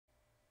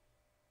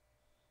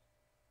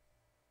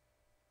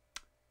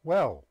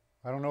Well,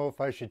 I don't know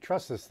if I should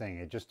trust this thing.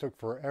 It just took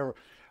forever.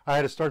 I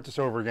had to start this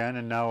over again,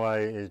 and now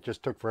it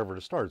just took forever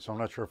to start, so I'm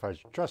not sure if I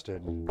should trust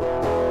it.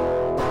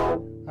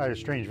 I had a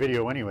strange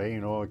video anyway,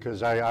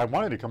 because I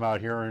wanted to come out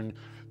here, and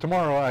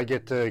tomorrow I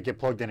get to get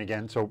plugged in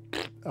again, so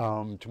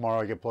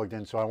tomorrow I get plugged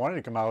in, so I wanted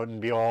to come out and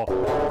be all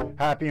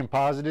happy and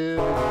positive,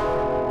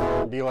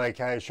 and be like,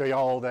 I show you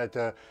all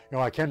that,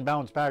 I can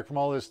bounce back from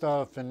all this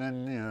stuff, and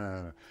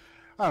then,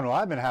 I don't know.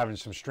 I've been having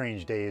some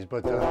strange days,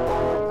 but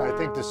I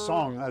think this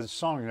song,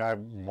 I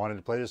wanted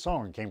to play this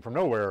song, came from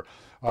nowhere.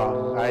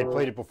 I had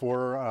played it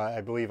before,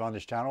 I believe, on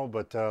this channel,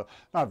 but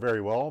not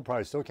very well.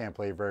 Probably still can't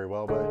play it very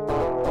well, but.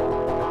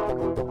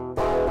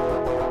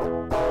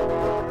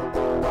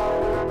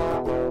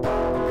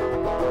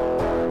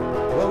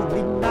 Well,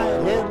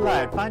 midnight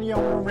headlight, find you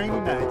on a rainy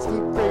night,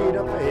 steep grade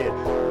up ahead.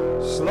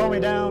 Slow me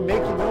down,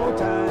 make you no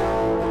time.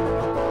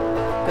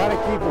 Gotta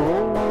keep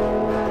rolling.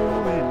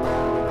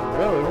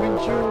 Well, the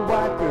windshield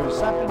wipers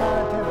slapping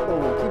out of tempo,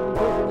 keeping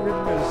perfect rhythm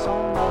of the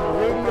song on the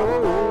radio.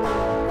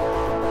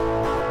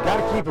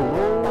 Gotta keep it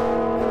rolling.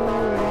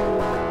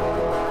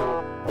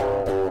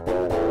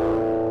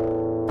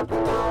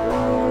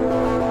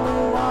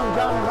 Ooh, I'm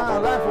driving my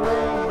life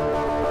away,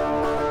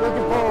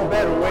 looking for a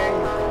better way.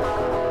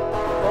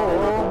 Oh,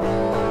 me.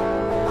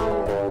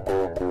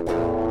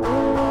 Ooh,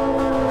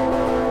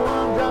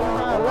 I'm driving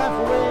my life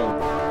away,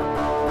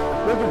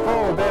 looking for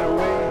a better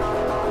way.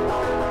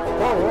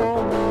 Oh,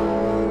 me.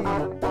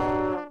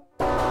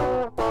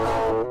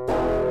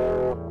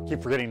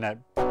 Keep forgetting that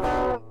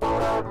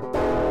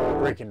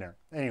break in there.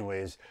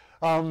 Anyways,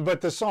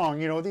 but the song,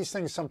 these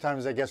things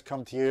sometimes I guess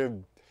come to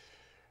you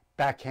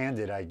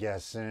backhanded, I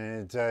guess.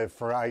 And I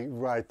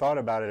thought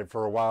about it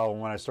for a while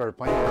when I started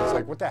playing it. It's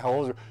like, what the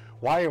hell is it?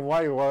 Why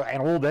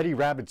an old Eddie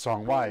Rabbit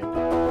song? Why?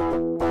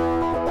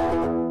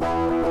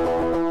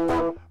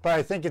 But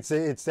I think it's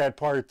that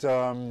part.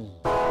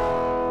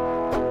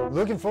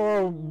 Looking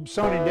for a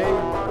sunny day.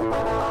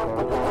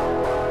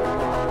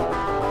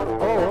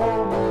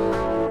 Oh, me.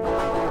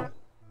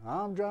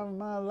 I'm driving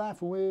my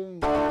life away.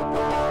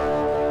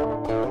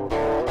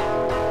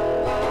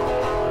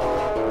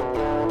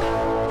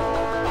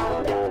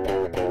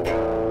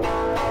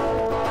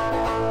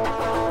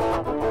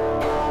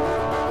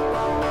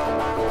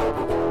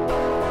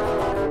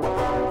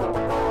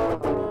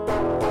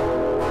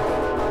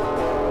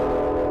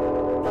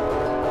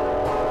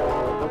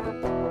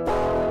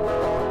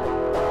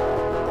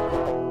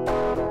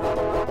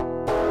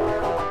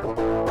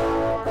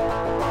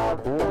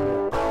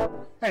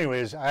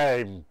 Anyways,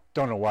 I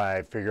don't know why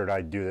I figured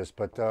I'd do this,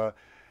 but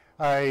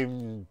I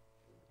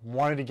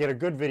wanted to get a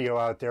good video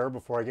out there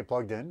before I get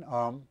plugged in.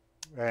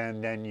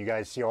 And then you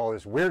guys see all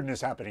this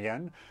weirdness happen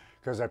again,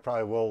 because I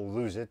probably will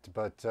lose it,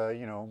 but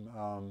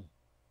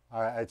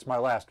it's my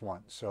last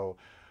one. So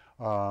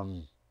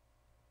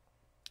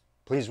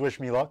please wish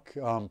me luck.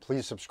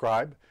 Please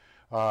subscribe.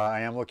 I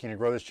am looking to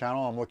grow this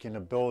channel. I'm looking to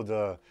build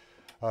a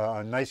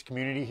nice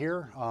community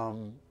here,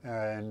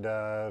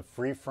 and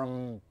free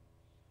from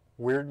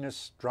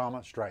weirdness,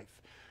 drama,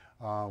 strife.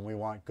 We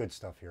want good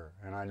stuff here,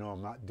 and I know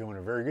I'm not doing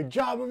a very good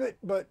job of it,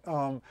 but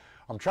I'm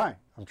trying.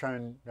 I'm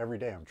trying every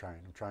day. I'm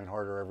trying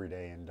harder every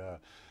day, and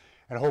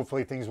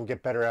hopefully things will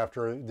get better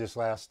after this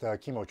last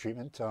chemo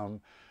treatment.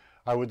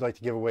 I would like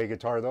to give away a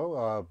guitar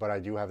though, but I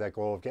do have that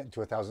goal of getting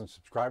to 1,000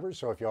 subscribers.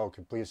 So if y'all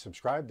could please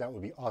subscribe, that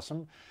would be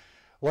awesome.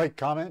 Like,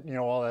 comment,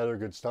 all that other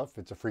good stuff.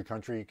 It's a free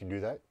country. You can do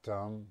that.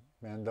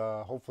 And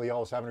hopefully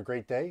y'all is having a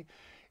great day.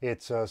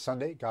 It's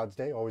Sunday, God's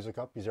day. Always look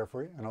up. He's there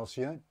for you. And I'll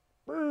see you then.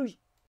 Peace.